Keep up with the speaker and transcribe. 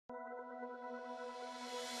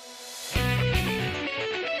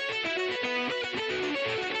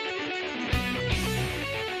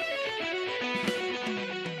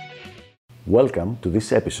Welcome to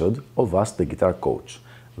this episode of Ask the Guitar Coach,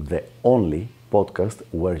 the only podcast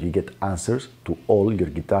where you get answers to all your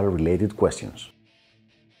guitar-related questions.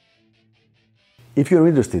 If you're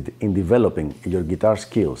interested in developing your guitar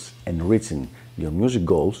skills and reaching your music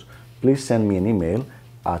goals, please send me an email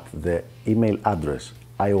at the email address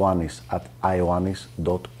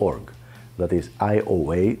ioannis@ioannis.org. That is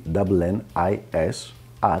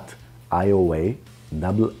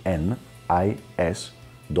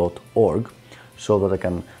ioannis@ioannis.org, so that I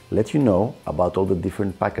can let you know about all the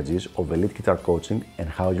different packages of elite guitar coaching and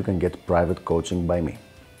how you can get private coaching by me.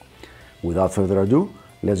 Without further ado,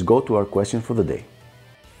 let's go to our question for the day.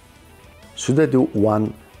 Should I do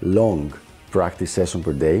one long practice session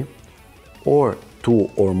per day or two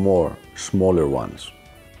or more smaller ones?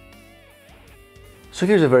 So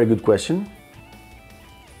here's a very good question.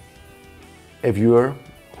 A viewer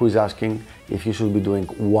who is asking if you should be doing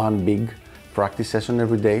one big practice session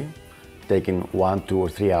every day, taking 1, 2 or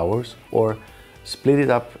 3 hours, or split it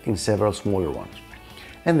up in several smaller ones.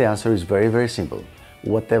 And the answer is very, very simple.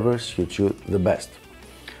 Whatever suits you the best.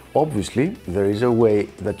 Obviously, there is a way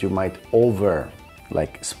that you might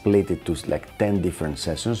split it to 10 different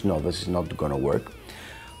sessions. No, this is not gonna work.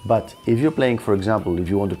 But if you're playing, for example, if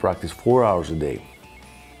you want to practice 4 hours a day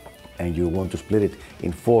and you want to split it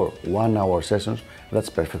in 4 one-hour sessions, that's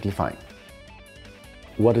perfectly fine.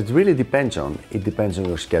 What it really depends on, it depends on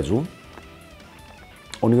your schedule,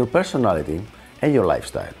 on your personality and your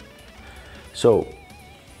lifestyle. So,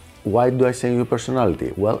 why do I say your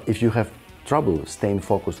personality? Well, if you have trouble staying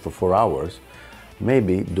focused for 4 hours,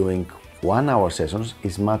 maybe doing 1-hour sessions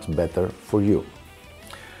is much better for you.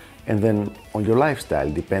 And then on your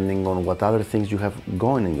lifestyle, depending on what other things you have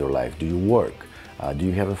going in your life. Do you work? Do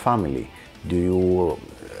you have a family? Do you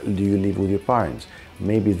live with your parents?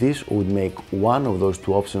 Maybe this would make one of those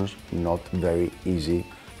two options not very easy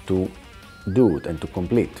to do it and to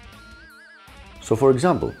complete. So for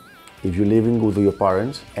example, if you're living with your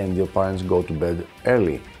parents and your parents go to bed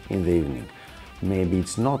early in the evening, maybe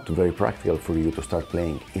it's not very practical for you to start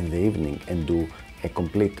playing in the evening and do a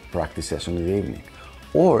complete practice session in the evening.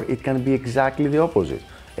 Or it can be exactly the opposite.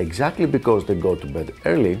 Exactly because they go to bed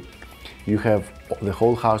early, you have the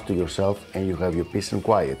whole house to yourself and you have your peace and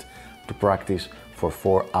quiet to practice for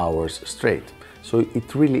 4 hours straight. So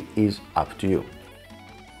it really is up to you.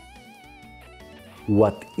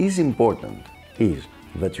 What is important is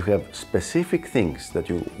that you have specific things that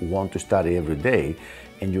you want to study every day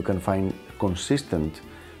and you can find consistent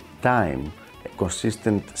time,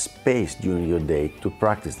 consistent space during your day to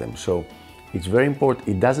practice them. So it's very important.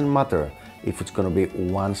 It doesn't matter if it's going to be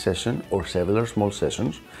one session or several small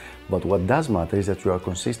sessions, but what does matter is that you are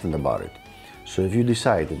consistent about it. So if you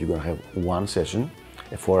decide that you're going to have one session,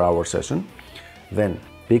 a 4-hour session, then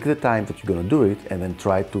pick the time that you're going to do it and then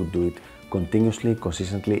try to do it continuously,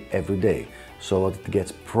 consistently every day so that it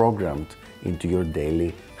gets programmed into your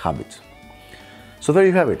daily habits. So there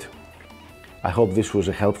you have it. I hope this was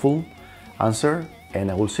a helpful answer and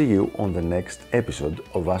I will see you on the next episode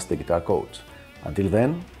of Ask the Guitar Coach. Until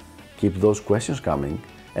then, keep those questions coming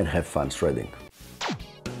and have fun shredding.